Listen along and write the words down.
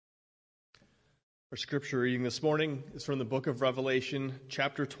Our scripture reading this morning is from the book of Revelation,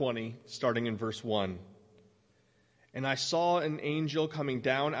 chapter 20, starting in verse 1. And I saw an angel coming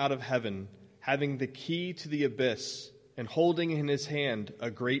down out of heaven, having the key to the abyss, and holding in his hand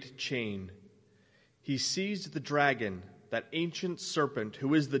a great chain. He seized the dragon, that ancient serpent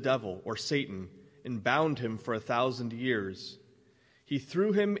who is the devil, or Satan, and bound him for 1,000 years. He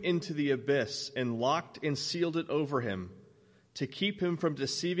threw him into the abyss and locked and sealed it over him, to keep him from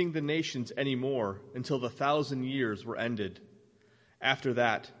deceiving the nations any more until the 1,000 years were ended. After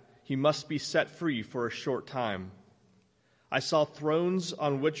that, he must be set free for a short time. I saw thrones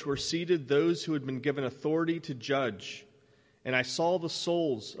on which were seated those who had been given authority to judge, and I saw the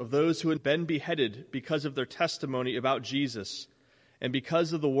souls of those who had been beheaded because of their testimony about Jesus and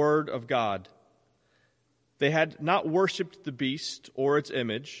because of the word of God. They had not worshipped the beast or its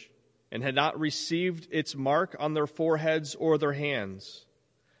image, and had not received its mark on their foreheads or their hands.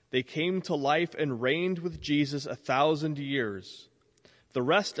 They came to life and reigned with Jesus 1,000 years. The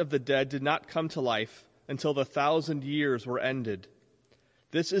rest of the dead did not come to life until the 1,000 years were ended.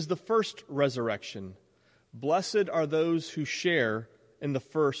 This is the first resurrection. Blessed are those who share in the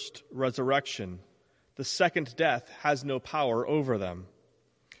first resurrection. The second death has no power over them.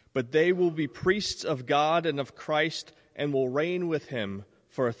 But they will be priests of God and of Christ and will reign with him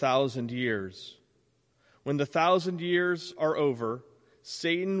for 1,000 years. When the 1,000 years are over,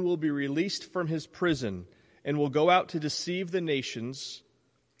 Satan will be released from his prison and will go out to deceive the nations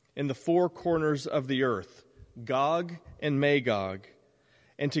in the four corners of the earth, Gog and Magog,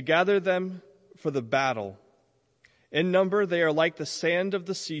 and to gather them for the battle. In number, they are like the sand of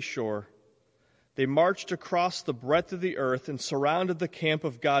the seashore. They marched across the breadth of the earth and surrounded the camp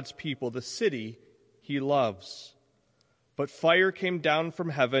of God's people, the city he loves. But fire came down from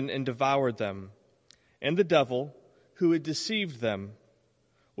heaven and devoured them. And the devil, who had deceived them,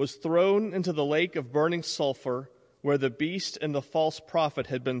 was thrown into the lake of burning sulfur, where the beast and the false prophet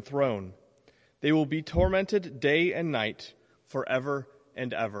had been thrown. They will be tormented day and night, forever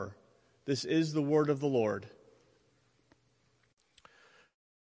and ever. This is the word of the Lord.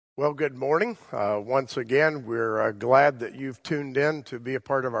 Well, good morning. Once again, we're glad that you've tuned in to be a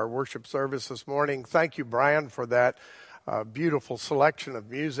part of our worship service this morning. Thank you, Brian, for that beautiful selection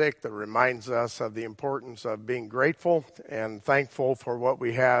of music that reminds us of the importance of being grateful and thankful for what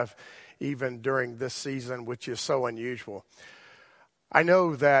we have even during this season, which is so unusual. I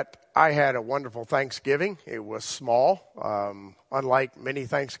know that I had a wonderful Thanksgiving. It was small, unlike many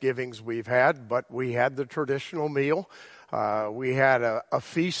Thanksgivings we've had, but we had the traditional meal. We had a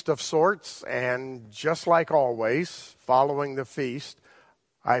feast of sorts, and just like always, following the feast,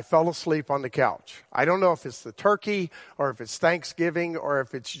 I fell asleep on the couch. I don't know if it's the turkey or if it's Thanksgiving or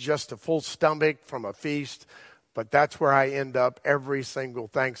if it's just a full stomach from a feast, but that's where I end up every single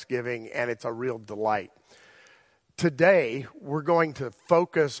Thanksgiving, and it's a real delight. Today, we're going to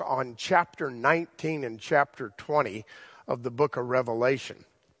focus on chapter 19 and chapter 20 of the book of Revelation.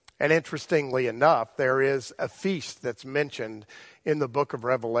 And interestingly enough, there is a feast that's mentioned in the book of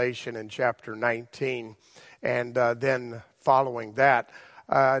Revelation in chapter 19, and then following that,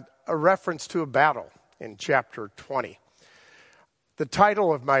 a reference to a battle in chapter 20. The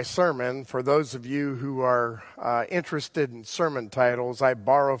title of my sermon, for those of you who are interested in sermon titles, I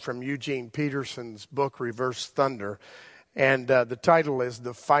borrow from Eugene Peterson's book, Reverse Thunder, and the title is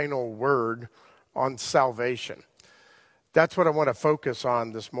The Final Word on Salvation. That's what I want to focus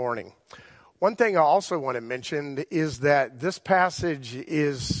on this morning. One thing I also want to mention is that this passage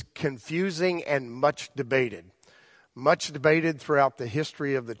is confusing and much debated throughout the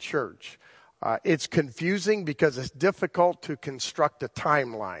history of the church. It's confusing because it's difficult to construct a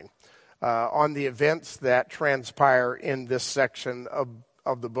timeline on the events that transpire in this section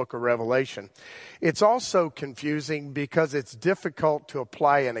of the book of Revelation. It's also confusing because it's difficult to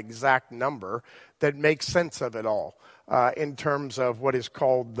apply an exact number that makes sense of it all in terms of what is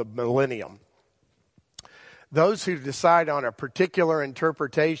called the millennium. Those who decide on a particular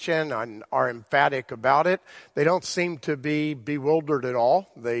interpretation and are emphatic about it, they don't seem to be bewildered at all.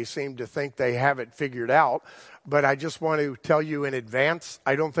 They seem to think they have it figured out. But I just want to tell you in advance,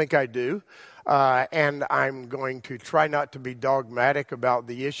 I don't think I do. And I'm going to try not to be dogmatic about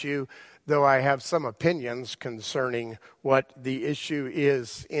the issue, though I have some opinions concerning what the issue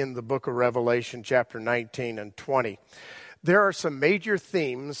is in the book of Revelation, chapter 19 and 20. There are some major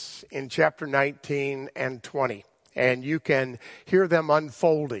themes in chapter 19 and 20, and you can hear them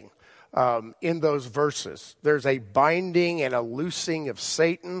unfolding in those verses. There's a binding and a loosing of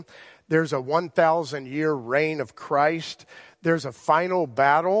Satan. There's a 1,000-year reign of Christ. There's a final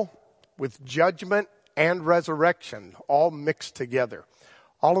battle with judgment and resurrection, all mixed together.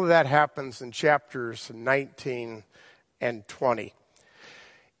 All of that happens in chapters 19 and 20.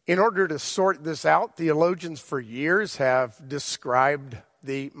 In order to sort this out, theologians for years have described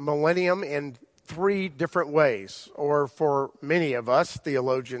the millennium in three different ways, or for many of us,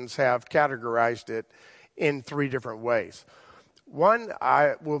 theologians have categorized it in three different ways. One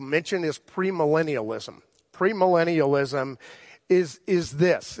I will mention is premillennialism. Premillennialism is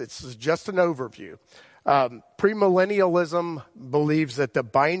this. It's just an overview. Premillennialism believes that the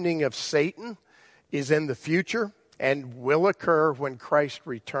binding of Satan is in the future and will occur when Christ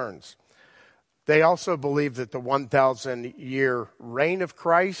returns. They also believe that the 1,000-year reign of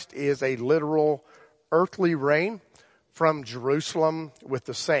Christ is a literal earthly reign from Jerusalem with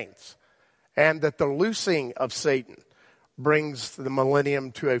the saints, and that the loosing of Satan brings the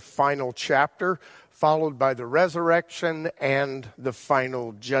millennium to a final chapter, followed by the resurrection and the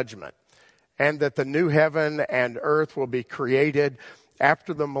final judgment, and that the new heaven and earth will be created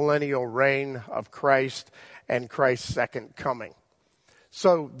after the millennial reign of Christ and Christ's second coming.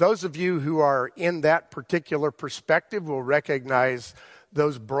 So those of you who are in that particular perspective will recognize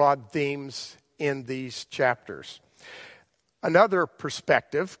those broad themes in these chapters. Another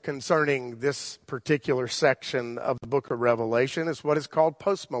perspective concerning this particular section of the book of Revelation is what is called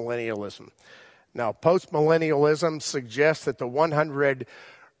postmillennialism. Now, postmillennialism suggests that the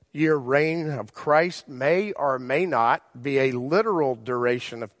 100-year reign of Christ may or may not be a literal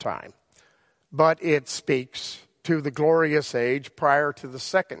duration of time, but it speaks to the glorious age prior to the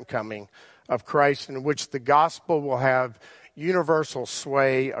second coming of Christ, in which the gospel will have universal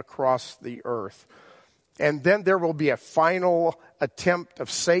sway across the earth. And then there will be a final attempt of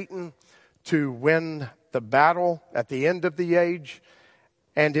Satan to win the battle at the end of the age,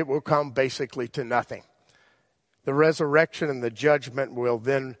 and it will come basically to nothing. The resurrection and the judgment will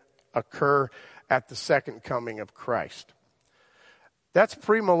then occur at the second coming of Christ. That's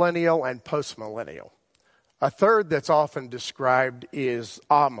premillennial and postmillennial. A third that's often described is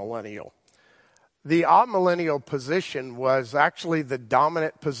amillennial. The amillennial position was actually the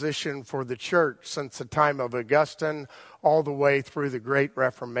dominant position for the church since the time of Augustine all the way through the Great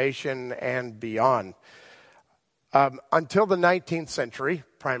Reformation and beyond. Until the 19th century,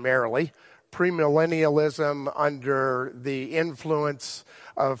 primarily, premillennialism under the influence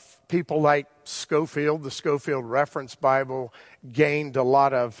of people like Scofield, the Scofield Reference Bible, gained a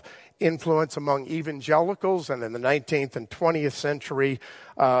lot of influence among evangelicals, and in the 19th and 20th century,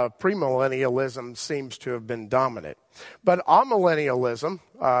 premillennialism seems to have been dominant. But amillennialism,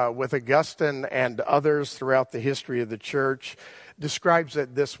 with Augustine and others throughout the history of the church, describes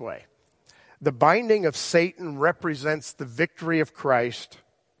it this way. The binding of Satan represents the victory of Christ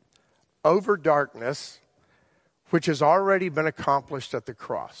over darkness, which has already been accomplished at the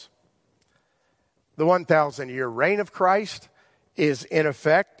cross. The 1,000-year reign of Christ is, in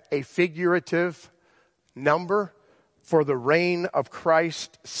effect, a figurative number for the reign of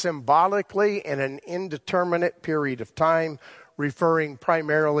Christ symbolically in an indeterminate period of time, referring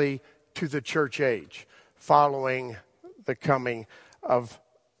primarily to the church age, following the coming of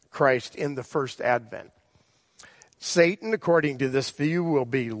Christ in the first advent. Satan, according to this view, will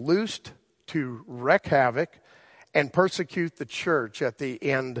be loosed to wreak havoc and persecute the church at the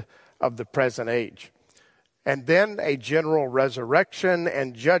end of the present age. And then a general resurrection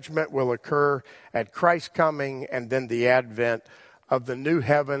and judgment will occur at Christ's coming, and then the advent of the new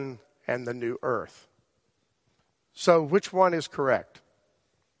heaven and the new earth. So which one is correct?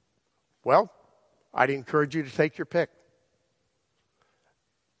 Well, I'd encourage you to take your pick.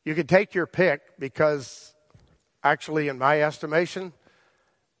 You can take your pick because, actually, in my estimation,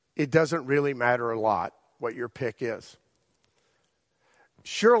 it doesn't really matter a lot what your pick is.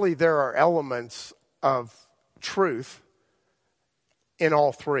 Surely there are elements of truth in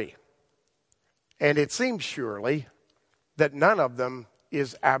all three. And it seems surely that none of them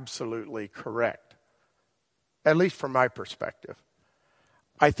is absolutely correct, at least from my perspective.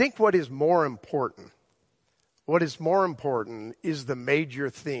 I think what is more important is the major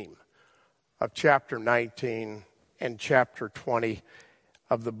theme of chapter 19 and chapter 20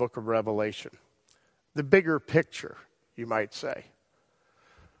 of the book of Revelation. The bigger picture, you might say.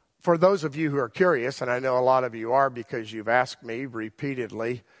 For those of you who are curious, and I know a lot of you are because you've asked me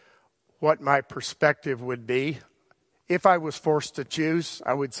repeatedly what my perspective would be, if I was forced to choose,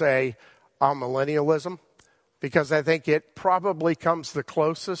 I would say amillennialism, because I think it probably comes the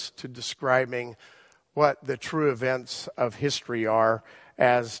closest to describing what the true events of history are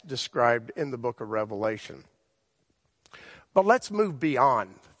as described in the book of Revelation. But let's move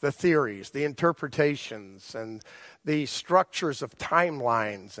beyond the theories, the interpretations, and the structures of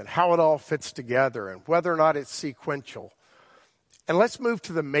timelines and how it all fits together and whether or not it's sequential. And let's move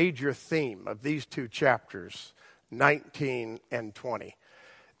to the major theme of these two chapters, 19 and 20.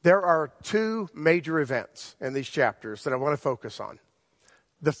 There are two major events in these chapters that I want to focus on.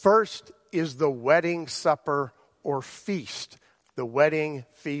 The first is the wedding supper or feast, the wedding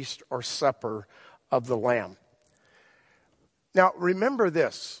feast or supper of the Lamb. Now, remember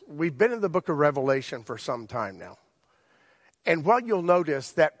this. We've been in the book of Revelation for some time now. And what you'll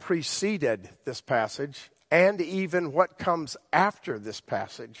notice that preceded this passage, and even what comes after this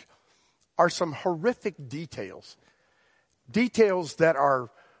passage, are some horrific details. Details that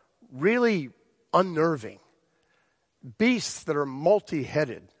are really unnerving. Beasts that are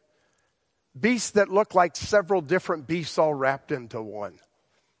multi-headed. Beasts that look like several different beasts all wrapped into one.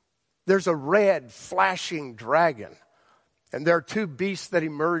 There's a red flashing dragon. And there are two beasts that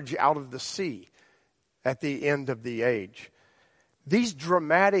emerge out of the sea at the end of the age. These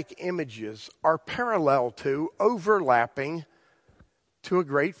dramatic images are parallel to, overlapping to a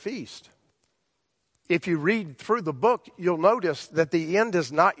great feast. If you read through the book, you'll notice that the end has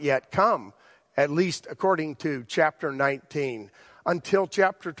not yet come, at least according to chapter 19, until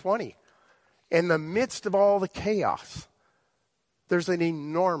chapter 20. In the midst of all the chaos, there's an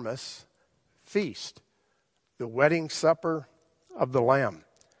enormous feast. The wedding supper of the Lamb.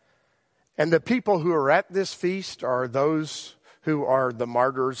 And the people who are at this feast are those who are the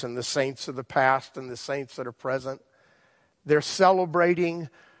martyrs and the saints of the past and the saints that are present. They're celebrating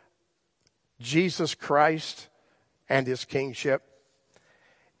Jesus Christ and his kingship.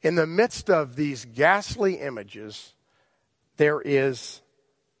 In the midst of these ghastly images, there is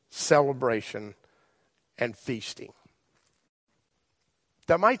celebration and feasting.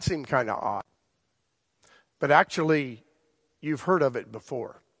 That might seem kind of odd. But actually, you've heard of it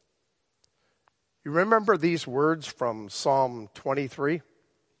before. You remember these words from Psalm 23?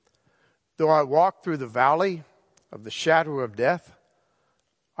 Though I walk through the valley of the shadow of death,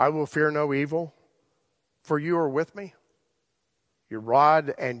 I will fear no evil, for you are with me. Your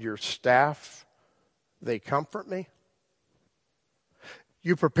rod and your staff, they comfort me.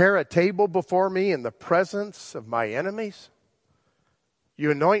 You prepare a table before me in the presence of my enemies.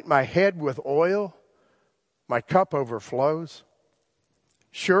 You anoint my head with oil. My cup overflows.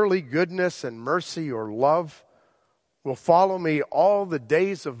 Surely goodness and mercy or love will follow me all the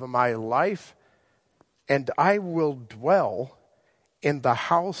days of my life, and I will dwell in the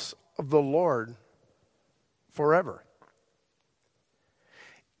house of the Lord forever.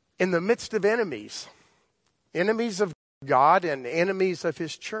 In the midst of enemies, enemies of God and enemies of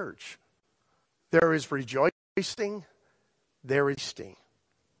his church, there is rejoicing, there is feasting.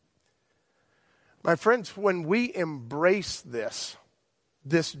 My friends, when we embrace this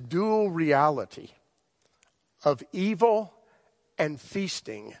dual reality of evil and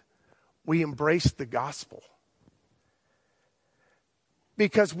feasting, we embrace the gospel.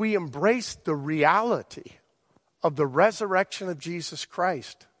 Because we embrace the reality of the resurrection of Jesus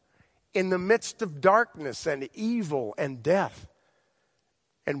Christ in the midst of darkness and evil and death,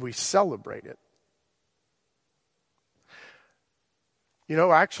 and we celebrate it. You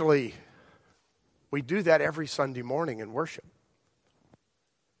know, actually, we do that every Sunday morning in worship.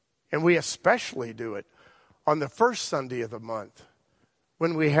 And we especially do it on the first Sunday of the month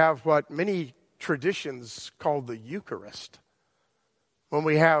when we have what many traditions call the Eucharist, when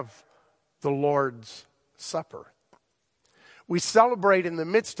we have the Lord's Supper. We celebrate in the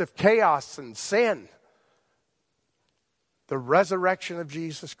midst of chaos and sin the resurrection of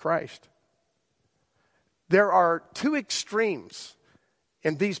Jesus Christ. There are two extremes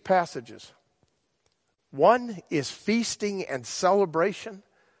in these passages. One is feasting and celebration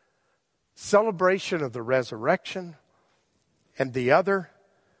of the resurrection, and the other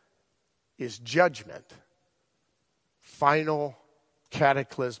is judgment, final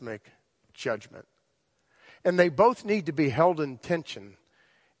cataclysmic judgment. And they both need to be held in tension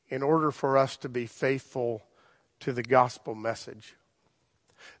in order for us to be faithful to the gospel message.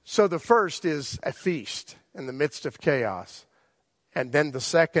 So the first is a feast in the midst of chaos. And then the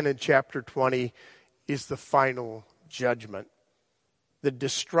second in chapter 20 is the final judgment, the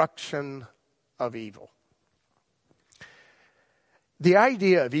destruction of evil. The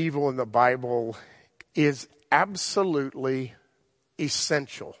idea of evil in the Bible is absolutely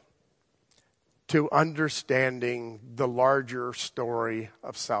essential to understanding the larger story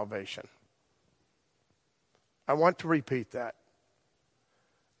of salvation. I want to repeat that.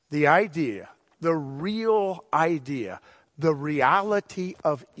 The idea, the real idea, the reality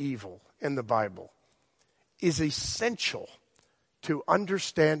of evil in the Bible is essential to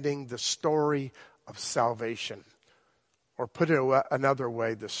understanding the story of salvation. Or put it another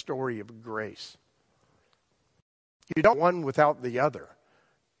way, the story of grace. You don't have one without the other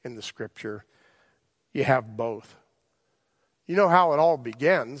in the Scripture. You have both. You know how it all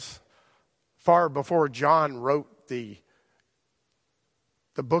begins. Far before John wrote the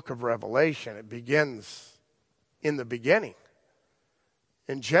book of Revelation, it begins in the beginning,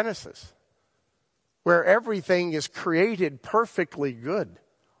 in Genesis, where everything is created perfectly good.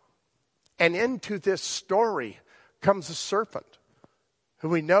 And into this story comes a serpent, who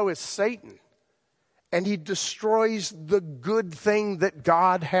we know is Satan. And he destroys the good thing that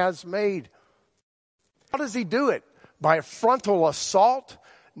God has made. How does he do it? By a frontal assault?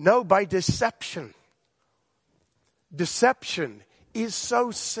 No, by deception. Deception is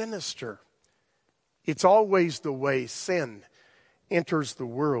so sinister. It's always the way sin enters the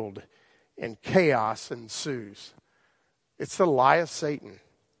world and chaos ensues. It's the lie of Satan.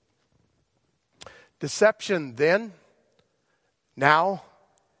 Deception then, now,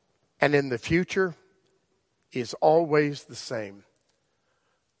 and in the future is always the same.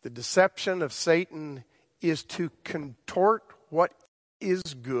 The deception of Satan is to contort what is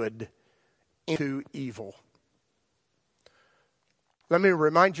good into evil. Let me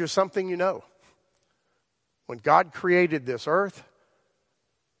remind you of something you know. When God created this earth,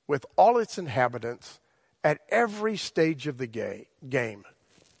 with all its inhabitants, at every stage of the game,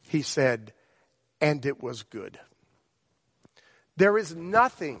 he said, and it was good. There is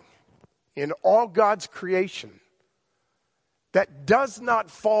nothing in all God's creation that does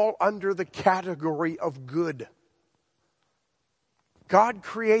not fall under the category of good. God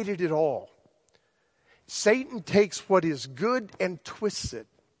created it all. Satan takes what is good and twists it.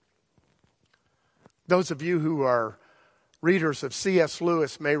 Those of you who are readers of C.S.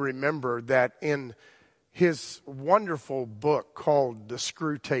 Lewis may remember that in his wonderful book called The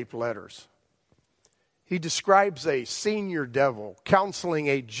Screwtape Letters, he describes a senior devil counseling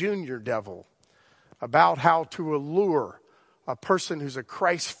a junior devil about how to allure a person who's a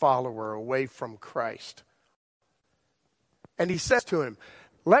Christ follower away from Christ. And he says to him,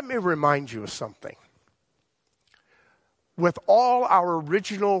 let me remind you of something. With all our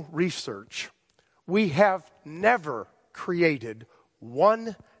original research, we have never created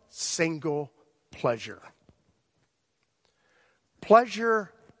one single pleasure.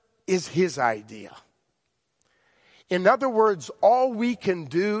 Pleasure is his idea. In other words, all we can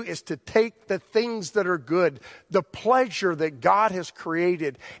do is to take the things that are good, the pleasure that God has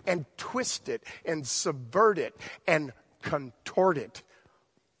created, and twist it and subvert it and contort it.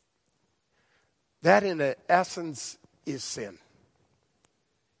 That in essence is sin.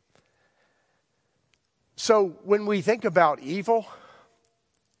 So when we think about evil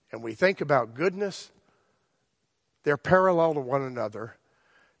and we think about goodness, they're parallel to one another,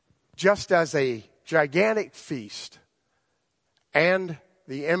 just as a gigantic feast and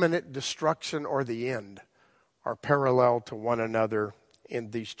the imminent destruction or the end are parallel to one another in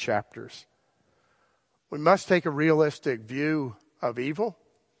these chapters. We must take a realistic view of evil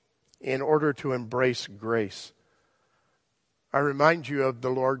in order to embrace grace. I remind you of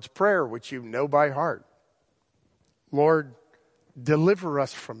the Lord's Prayer, which you know by heart. Lord, deliver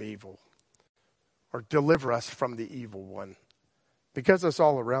us from evil, or deliver us from the evil one, because it's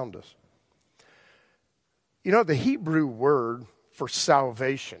all around us. You know, the Hebrew word for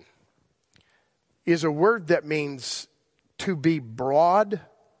salvation is a word that means to be broad,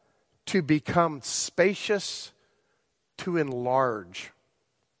 to become spacious, to enlarge.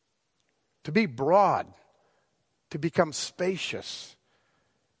 To be broad, to become spacious,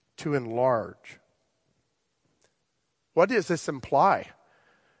 to enlarge. What does this imply?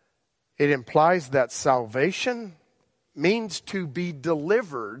 It implies that salvation means to be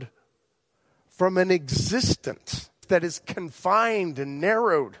delivered from an existence that is confined and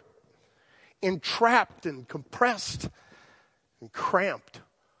narrowed, entrapped and compressed and cramped.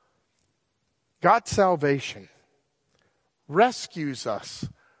 God's salvation rescues us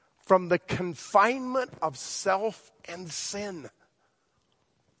from the confinement of self and sin.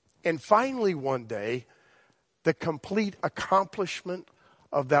 And finally, one day, the complete accomplishment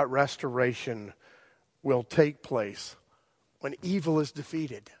of that restoration will take place when evil is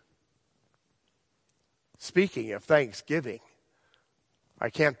defeated. Speaking of Thanksgiving,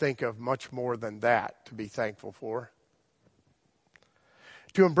 I can't think of much more than that to be thankful for.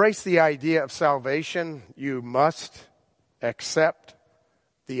 To embrace the idea of salvation, you must accept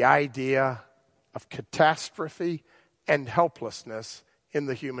the idea of catastrophe and helplessness in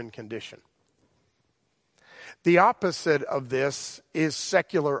the human condition. The opposite of this is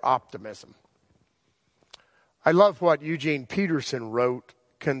secular optimism. I love what Eugene Peterson wrote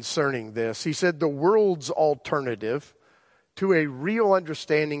concerning this. He said, the world's alternative to a real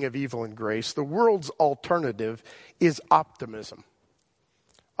understanding of evil and grace, the world's alternative is optimism.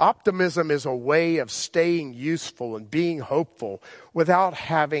 Optimism is a way of staying useful and being hopeful without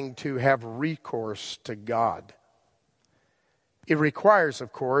having to have recourse to God. It requires,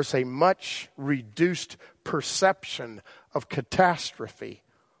 of course, a much reduced perception of catastrophe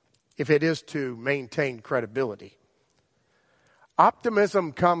if it is to maintain credibility.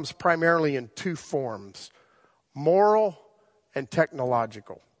 Optimism comes primarily in two forms: moral and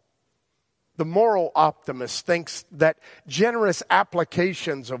technological. The moral optimist thinks that generous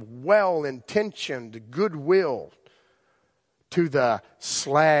applications of well-intentioned goodwill to the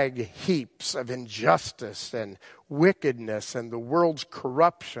slag heaps of injustice and wickedness and the world's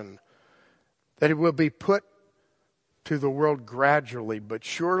corruption, that it will be put to the world gradually, but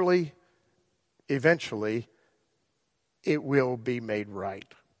surely, eventually, it will be made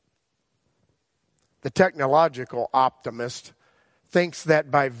right. The technological optimist thinks that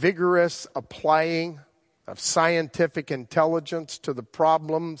by vigorous applying of scientific intelligence to the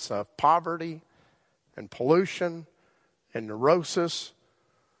problems of poverty and pollution and neurosis,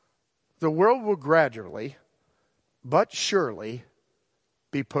 the world will gradually, but surely,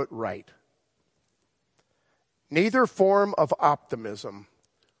 be put right. Neither form of optimism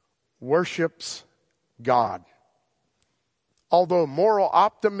worships God. Although moral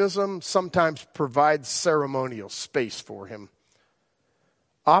optimism sometimes provides ceremonial space for him,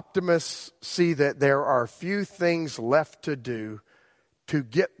 optimists see that there are few things left to do to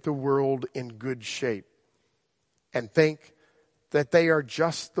get the world in good shape and think that they are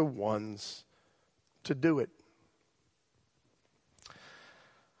just the ones to do it.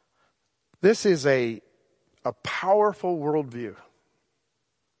 This is a powerful worldview,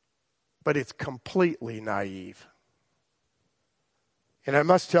 but it's completely naive. And I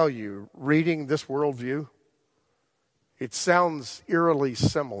must tell you, reading this worldview, it sounds eerily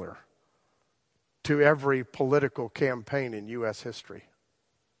similar to every political campaign in U.S. history.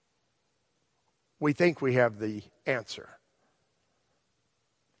 We think we have the answer.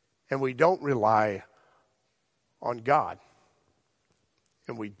 And we don't rely on God.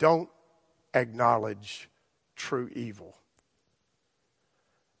 And we don't acknowledge true evil.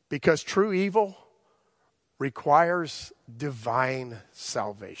 Because true evil requires divine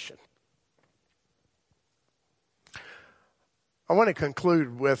salvation. I want to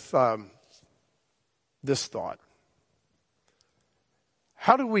conclude with this thought.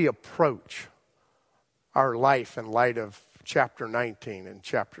 How do we approach our life in light of chapter 19 and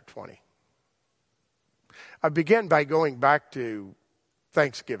chapter 20? I begin by going back to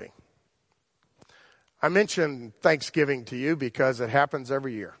Thanksgiving. I mention Thanksgiving to you because it happens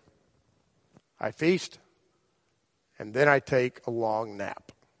every year. I feast, and then I take a long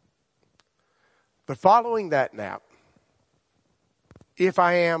nap. But following that nap, if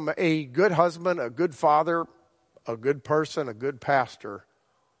I am a good husband, a good father, a good person, a good pastor,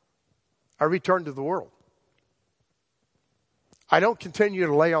 I return to the world. I don't continue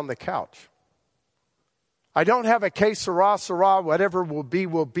to lay on the couch. I don't have a que sera, sera, whatever will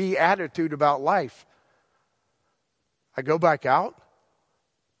be attitude about life. I go back out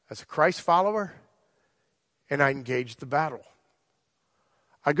as a Christ follower and I engage the battle.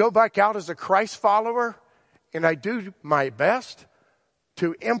 I go back out as a Christ follower and I do my best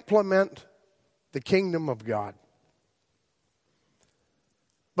to implement the kingdom of God.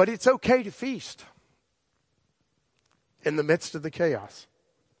 But it's okay to feast in the midst of the chaos.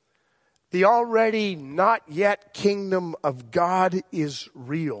 The already not yet kingdom of God is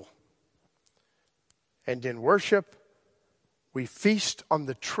real. And in worship, we feast on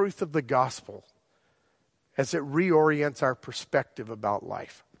the truth of the gospel as it reorients our perspective about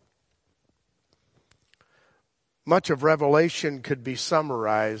life. Much of Revelation could be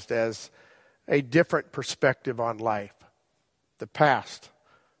summarized as a different perspective on life, the past,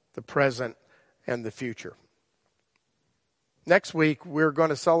 the present, and the future. Next week, we're going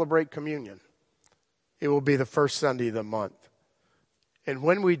to celebrate communion. It will be the first Sunday of the month. And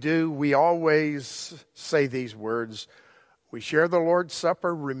when we do, we always say these words. We share the Lord's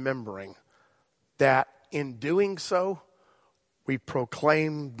Supper remembering that in doing so, we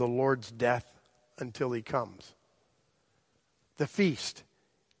proclaim the Lord's death until he comes. The feast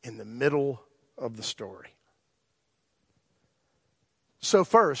in the middle of the story. So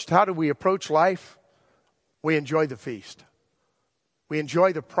first, how do we approach life? We enjoy the feast. We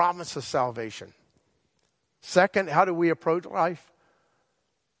enjoy the promise of salvation. Second, how do we approach life?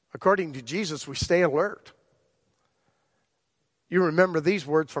 According to Jesus, we stay alert. You remember these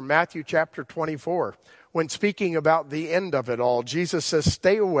words from Matthew chapter 24. When speaking about the end of it all, Jesus says,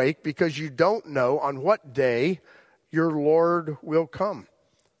 stay awake because you don't know on what day your Lord will come.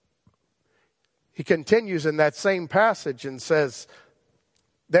 He continues in that same passage and says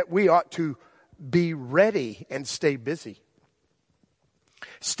that we ought to be ready and stay busy.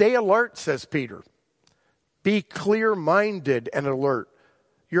 Stay alert, says Peter. Be clear-minded and alert.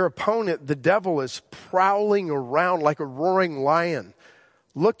 Your opponent, the devil, is prowling around like a roaring lion,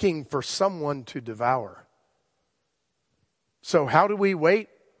 looking for someone to devour. So how do we wait?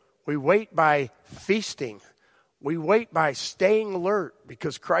 We wait by feasting. We wait by staying alert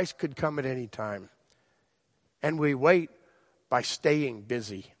because Christ could come at any time. And we wait by staying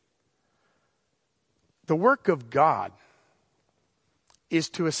busy. The work of God is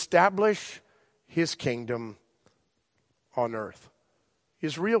to establish His kingdom on earth.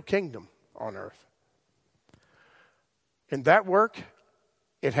 His real kingdom on earth. And that work,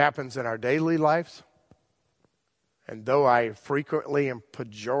 it happens in our daily lives. And though I frequently am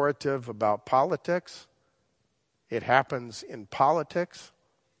pejorative about politics, it happens in politics.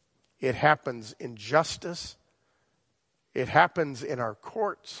 It happens in justice. It happens in our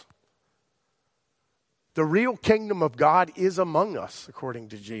courts. The real kingdom of God is among us, according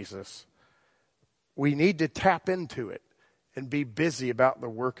to Jesus. We need to tap into it and be busy about the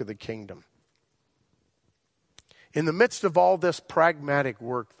work of the kingdom. In the midst of all this pragmatic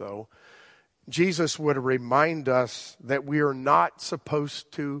work, though, Jesus would remind us that we are not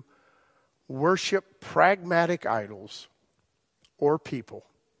supposed to worship pragmatic idols or people,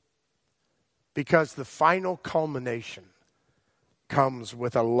 because the final culmination comes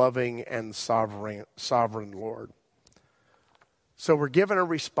with a loving and sovereign Lord. So we're given a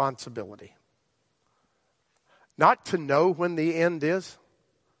responsibility. Not to know when the end is,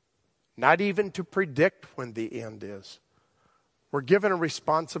 not even to predict when the end is. We're given a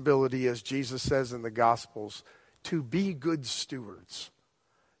responsibility, as Jesus says in the Gospels, to be good stewards,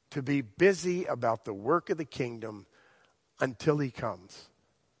 to be busy about the work of the kingdom until He comes,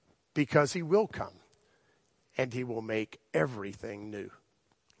 because He will come. And He will make everything new.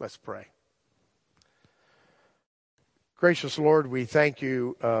 Let's pray. Gracious Lord, we thank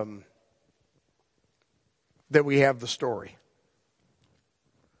You that we have the story.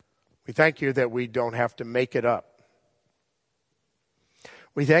 We thank You that we don't have to make it up.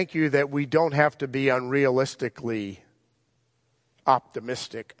 We thank You that we don't have to be unrealistically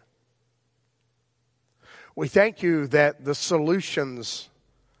optimistic. We thank You that the solutions,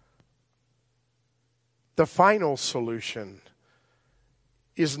 the final solution,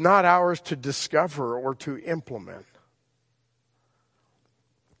 is not ours to discover or to implement.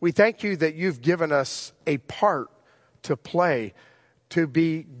 We thank You that You've given us a part to play, to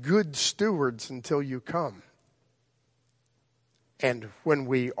be good stewards until You come. And when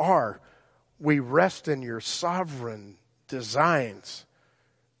we are, we rest in Your sovereign designs,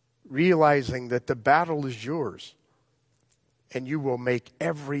 realizing that the battle is Yours and You will make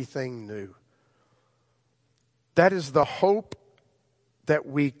everything new. That is the hope that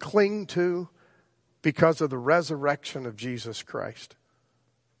we cling to because of the resurrection of Jesus Christ.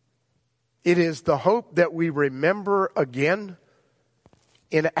 It is the hope that we remember again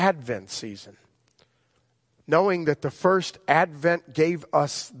in Advent season, knowing that the first Advent gave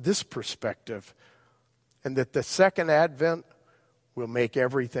us this perspective and that the second Advent will make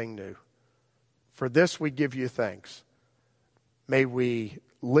everything new. For this we give You thanks. May we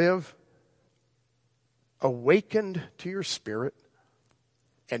live awakened to Your Spirit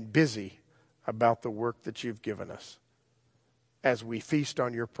and busy about the work that You've given us as we feast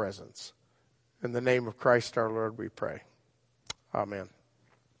on Your presence. In the name of Christ our Lord we pray. Amen.